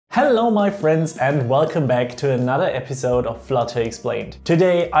Hello my friends and welcome back to another episode of Flutter Explained.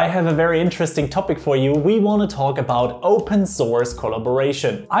 Today I have a very interesting topic for you. We want to talk about open source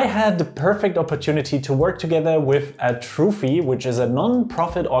collaboration. I had the perfect opportunity to work together with Trufi, which is a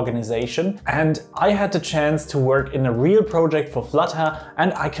non-profit organization, and I had the chance to work in a real project for Flutter,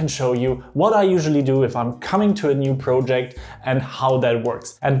 and I can show you what I usually do if I'm coming to a new project and how that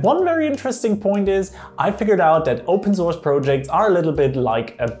works. And one very interesting point is I figured out that open source projects are a little bit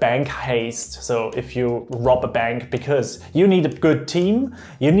like a bank heist. So if you rob a bank, because you need a good team,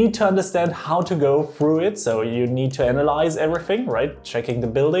 you need to understand how to go through it. So you need to analyze everything, right? Checking the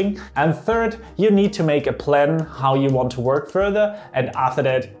building. And third, you need to make a plan how you want to work further. And after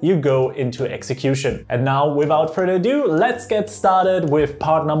that, you go into execution. And now, without further ado, let's get started with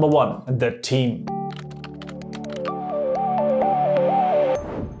part number one, the team.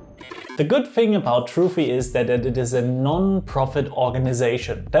 The good thing about Trufi is that it is a non-profit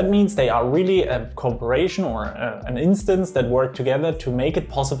organization. That means they are really a corporation or an instance that work together to make it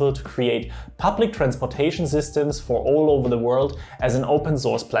possible to create public transportation systems for all over the world as an open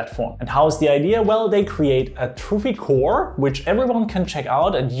source platform. And how is the idea? Well, they create a Trufi core, which everyone can check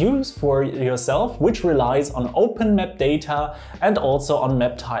out and use for yourself, which relies on open map data and also on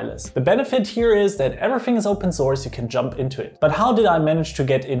map tilers. The benefit here is that everything is open source, you can jump into it. But how did I manage to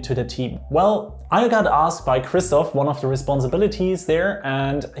get into the team? Well, I got asked by Christoph, one of the responsibilities there,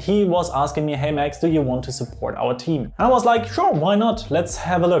 and he was asking me, hey Max, do you want to support our team? And I was like, sure, why not? Let's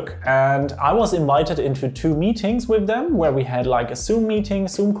have a look. And I was invited into 2 meetings with them where we had like a Zoom meeting,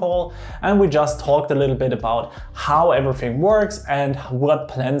 Zoom call, and we just talked a little bit about how everything works and what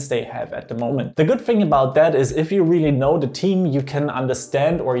plans they have at the moment. The good thing about that is if you really know the team, you can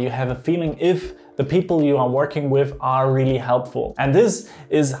understand or you have a feeling if the people you are working with are really helpful. And this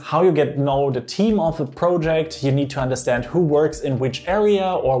is how you get to know the team of a project. You need to understand who works in which area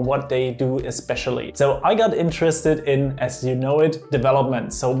or what they do especially. So I got interested in, as you know it,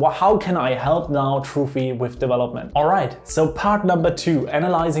 development. So how can I help now Trufi with development? All right, so part number 2,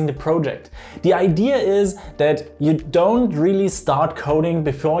 analyzing the project. The idea is that you don't really start coding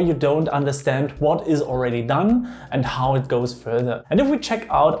before you don't understand what is already done and how it goes further. And if we check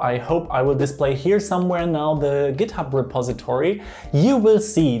out, I hope I will display here somewhere now the GitHub repository, you will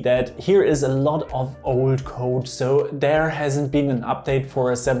see that here is a lot of old code. So there hasn't been an update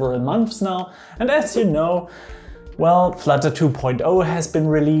for several months now. And as you know, well, Flutter 2.0 has been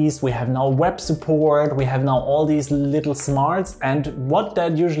released, we have now web support, we have now all these little smarts, and what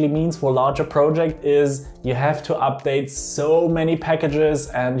that usually means for a larger project is you have to update so many packages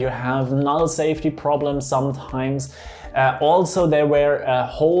and you have null safety problems sometimes. Also, there were a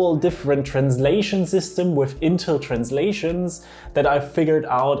whole different translation system with Intel translations that I figured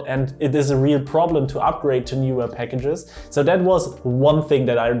out, and it is a real problem to upgrade to newer packages. So that was one thing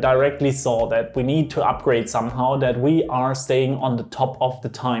that I directly saw, that we need to upgrade somehow, that we are staying on the top of the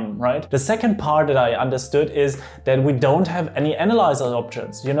time, right? The second part that I understood is that we don't have any analyzer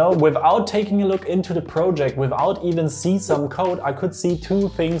options. You know, without taking a look into the project, without even see some code, I could see 2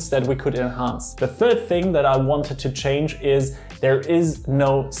 things that we could enhance. The third thing that I wanted to change is there is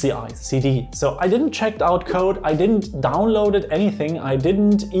no CI/CD. So I didn't check out code, I didn't download it, anything, I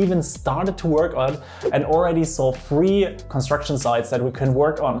didn't even started to work on, and already saw 3 construction sites that we can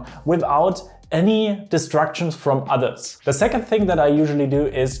work on without any distractions from others. The second thing that I usually do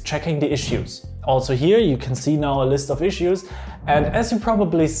is checking the issues. Also here you can see now a list of issues, and as you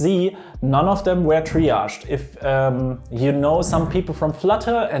probably see, none of them were triaged. If you know some people from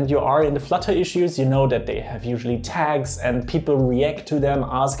Flutter and you are in the Flutter issues, you know that they have usually tags and people react to them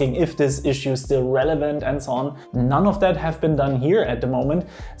asking if this issue is still relevant and so on. None of that have been done here at the moment.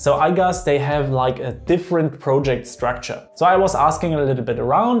 So I guess they have like a different project structure. So I was asking a little bit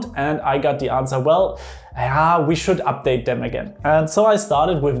around and I got the answer, well, yeah, we should update them again. And so I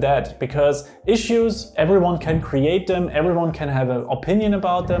started with that, because issues, everyone can create them, everyone can have an opinion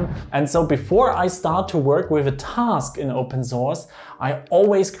about them. And so before I start to work with a task in open source, I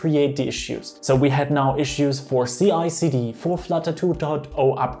always create the issues. So we had now issues for CI/CD, for Flutter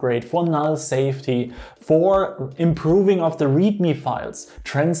 2.0 upgrade, for null safety, for improving of the README files,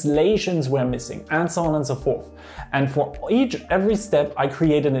 translations were missing, and so on and so forth. And for every step I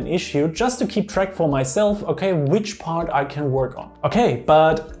created an issue just to keep track for myself, okay, which part I can work on. Okay,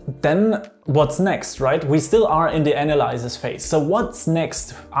 but then what's next, right? We still are in the analysis phase. So what's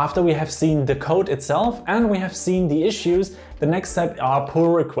next? After we have seen the code itself and we have seen the issues, the next step are pull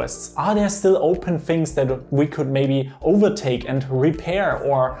requests. Are there still open things that we could maybe overtake and repair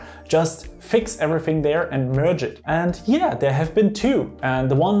or just fix everything there and merge it. And yeah, there have been two. And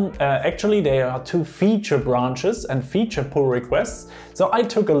the one, actually there are two feature branches and feature pull requests. So I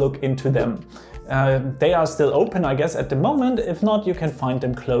took a look into them. They are still open, I guess, at the moment. If not, you can find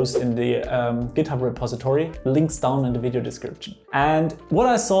them closed in the GitHub repository. Links down in the video description. And what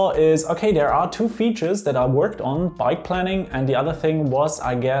I saw is, okay, there are two features that I worked on, bike planning, and the other thing was,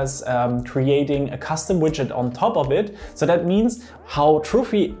 I guess, creating a custom widget on top of it. So that means how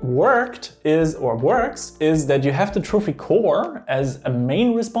Trufi works is that you have the Trufi core as a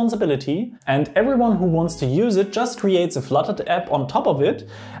main responsibility, and everyone who wants to use it just creates a Flutter app on top of it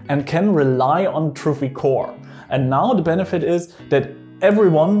and can rely on Trufi core. And now the benefit is that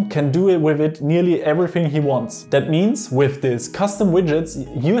everyone can do it with it nearly everything he wants. That means with this custom widgets,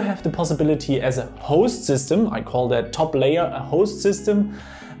 you have the possibility as a host system, I call that top layer a host system,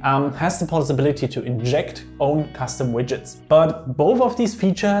 has the possibility to inject own custom widgets. But both of these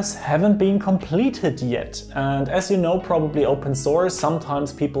features haven't been completed yet. And as you know, probably open source,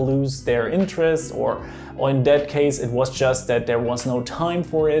 sometimes people lose their interest, or in that case, it was just that there was no time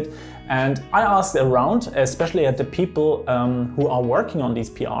for it. And I asked around, especially at the people who are working on these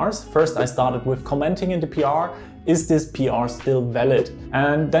PRs. First, I started with commenting in the PR. Is this PR still valid?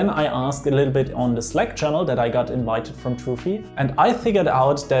 And then I asked a little bit on the Slack channel that I got invited from Trufi. And I figured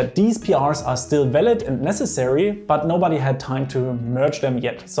out that these PRs are still valid and necessary, but nobody had time to merge them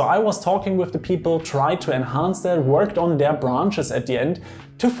yet. So I was talking with the people, tried to enhance that, worked on their branches at the end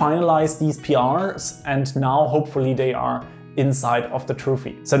to finalize these PRs. And now hopefully they are inside of the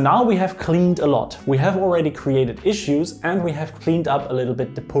Trufi. So now we have cleaned a lot. We have already created issues and we have cleaned up a little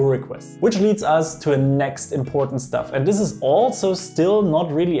bit the pull requests, which leads us to a next important stuff. And this is also still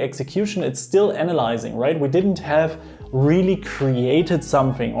not really execution, it's still analyzing, right? We didn't have really created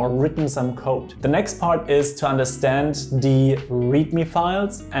something or written some code. The next part is to understand the README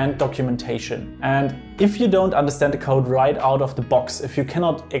files and documentation. And if you don't understand the code right out of the box, if you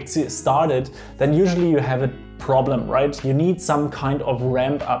cannot start it, then usually you have a problem, right? You need some kind of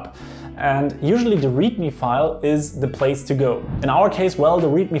ramp up. And usually the README file is the place to go. In our case, well, the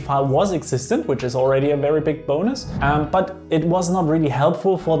README file was existent, which is already a very big bonus, but it was not really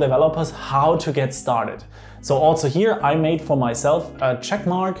helpful for developers how to get started. So also here I made for myself a check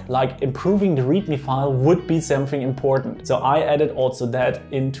mark, like improving the README file would be something important. So I added also that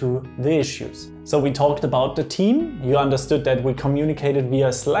into the issues. So we talked about the team. You understood that we communicated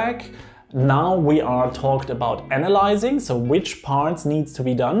via Slack. Now we are talked about analyzing, so which parts needs to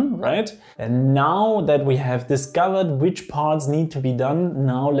be done, right? And now that we have discovered which parts need to be done,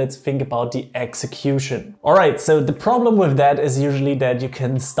 now let's think about the execution. All right, so the problem with that is usually that you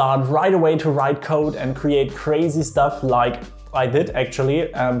can start right away to write code and create crazy stuff like I did actually,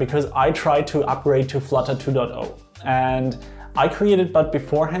 because I tried to upgrade to Flutter 2.0. And I created, but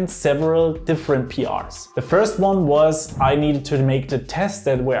beforehand, several different PRs. The first one was I needed to make the tests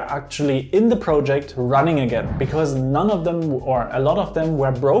that were actually in the project running again, because none of them, or a lot of them,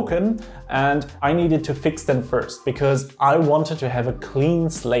 were broken, and I needed to fix them first because I wanted to have a clean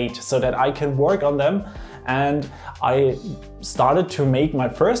slate so that I can work on them. And I started to make my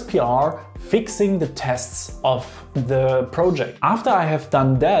first PR fixing the tests of the project. After I have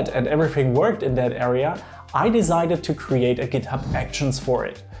done that and everything worked in that area, I decided to create a GitHub Actions for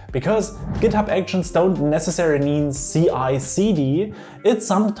it. Because GitHub Actions don't necessarily mean CI/CD, it's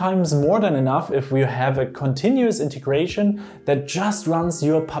sometimes more than enough if we have a continuous integration that just runs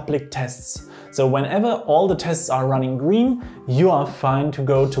your public tests. So whenever all the tests are running green, you are fine to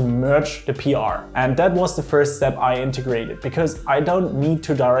go to merge the PR. And that was the first step I integrated, because I don't need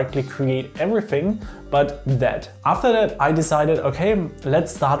to directly create everything, but that. After that, I decided, okay,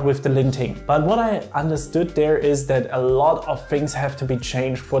 let's start with the linting. But what I understood there is that a lot of things have to be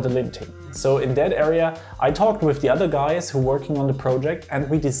changed for the linting. So in that area, I talked with the other guys who were working on the project, and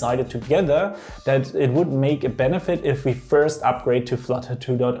we decided together that it would make a benefit if we first upgrade to Flutter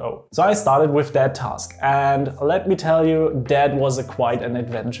 2.0. So I started with that task, and let me tell you, that was quite an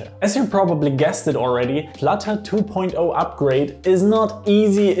adventure. As you probably guessed it already, Flutter 2.0 upgrade is not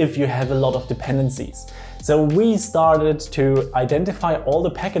easy if you have a lot of dependencies. So we started to identify all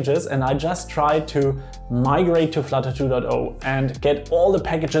the packages, and I just tried to migrate to Flutter 2.0 and get all the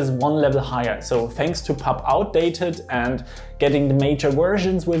packages one level higher. So thanks to pub outdated and getting the major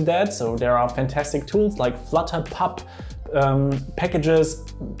versions with that. So there are fantastic tools like Flutter pub packages,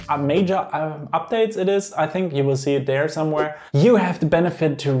 major updates it is. I think you will see it there somewhere. You have the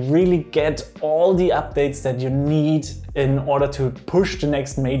benefit to really get all the updates that you need in order to push the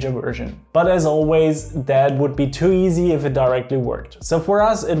next major version. But as always, that would be too easy if it directly worked. So for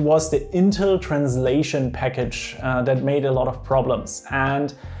us, it was the Intel translation package that made a lot of problems.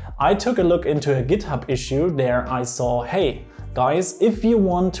 And I took a look into a GitHub issue. There I saw, hey, guys, if you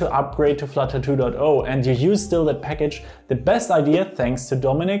want to upgrade to Flutter 2.0 and you use still that package, the best idea, thanks to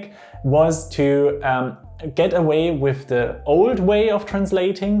Dominic, was to get away with the old way of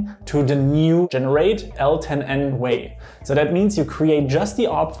translating to the new generate L10N way. So that means you create just the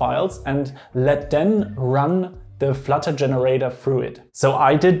ARP files and let them run the Flutter generator through it. So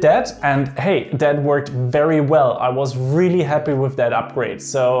I did that, and hey, that worked very well. I was really happy with that upgrade.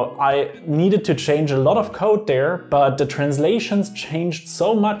 So I needed to change a lot of code there, but the translations changed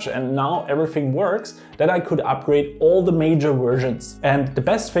so much and now everything works that I could upgrade all the major versions. And the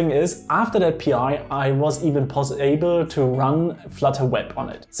best thing is, after that PI, I was even able to run Flutter Web on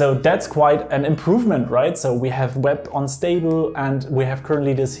it. So that's quite an improvement, right? So we have web on stable and we have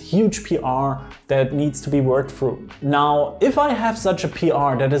currently this huge PR that needs to be worked through. Now, if I have such a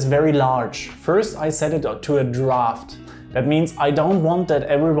PR that is very large, first I set it to a draft. That means I don't want that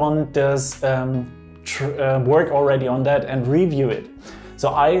everyone does work already on that and review it. So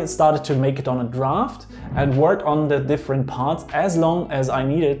I started to make it on a draft and work on the different parts as long as I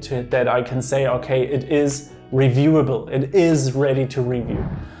needed to, that I can say, okay, it is reviewable, it is ready to review.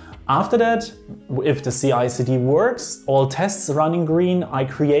 After that, if the CI/CD works, all tests running green, I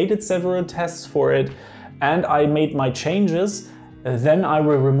created several tests for it and I made my changes. Then I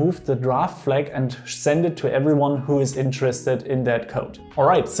will remove the draft flag and send it to everyone who is interested in that code.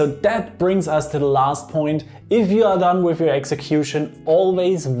 Alright, so that brings us to the last point. If you are done with your execution,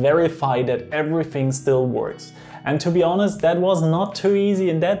 always verify that everything still works. And to be honest, that was not too easy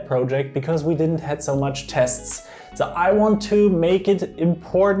in that project because we didn't have so much tests. So I want to make it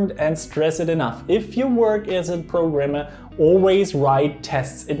important and stress it enough. If you work as a programmer, always write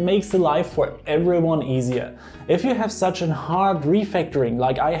tests. It makes the life for everyone easier. If you have such a hard refactoring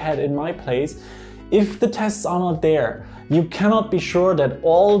like I had in my place, if the tests are not there, you cannot be sure that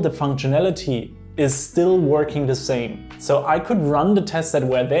all the functionality is still working the same. So I could run the tests that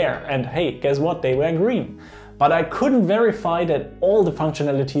were there and hey, guess what? They were green. But I couldn't verify that all the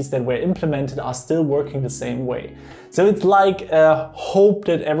functionalities that were implemented are still working the same way. So it's like a hope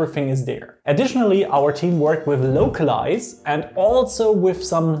that everything is there. Additionally, our team worked with localize and also with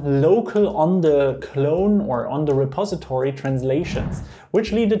some local on the clone or on the repository translations,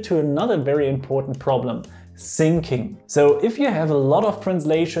 which led to another very important problem: syncing. So if you have a lot of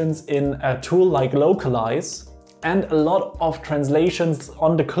translations in a tool like localize, and a lot of translations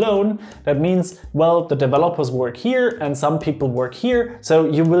on the clone, that means, well, the developers work here and some people work here, so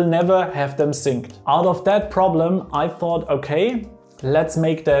you will never have them synced. Out of that problem, I thought, okay, let's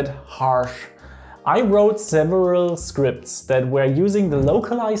make that harsh. I wrote several scripts that were using the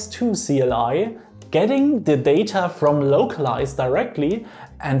localize2 CLI, getting the data from localize directly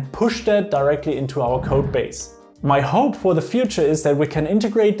and push that directly into our code base. My hope for the future is that we can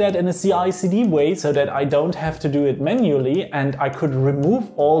integrate that in a CI/CD way so that I don't have to do it manually and I could remove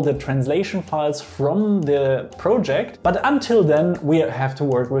all the translation files from the project. But until then, we have to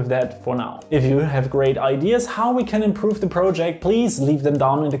work with that for now. If you have great ideas how we can improve the project, please leave them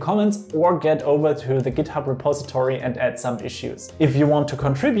down in the comments or get over to the GitHub repository and add some issues. If you want to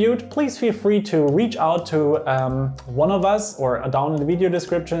contribute, please feel free to reach out to one of us or down in the video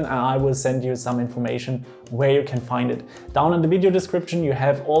description and I will send you some information where you can find it. Down in the video description you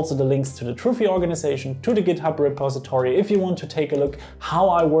have also the links to the Trufi organization, to the GitHub repository if you want to take a look how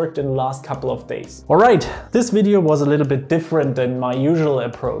I worked in the last couple of days. Alright, this video was a little bit different than my usual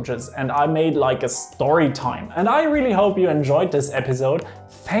approaches and I made like a story time. And I really hope you enjoyed this episode.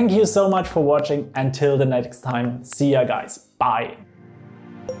 Thank you so much for watching. Until the next time, see ya guys. Bye.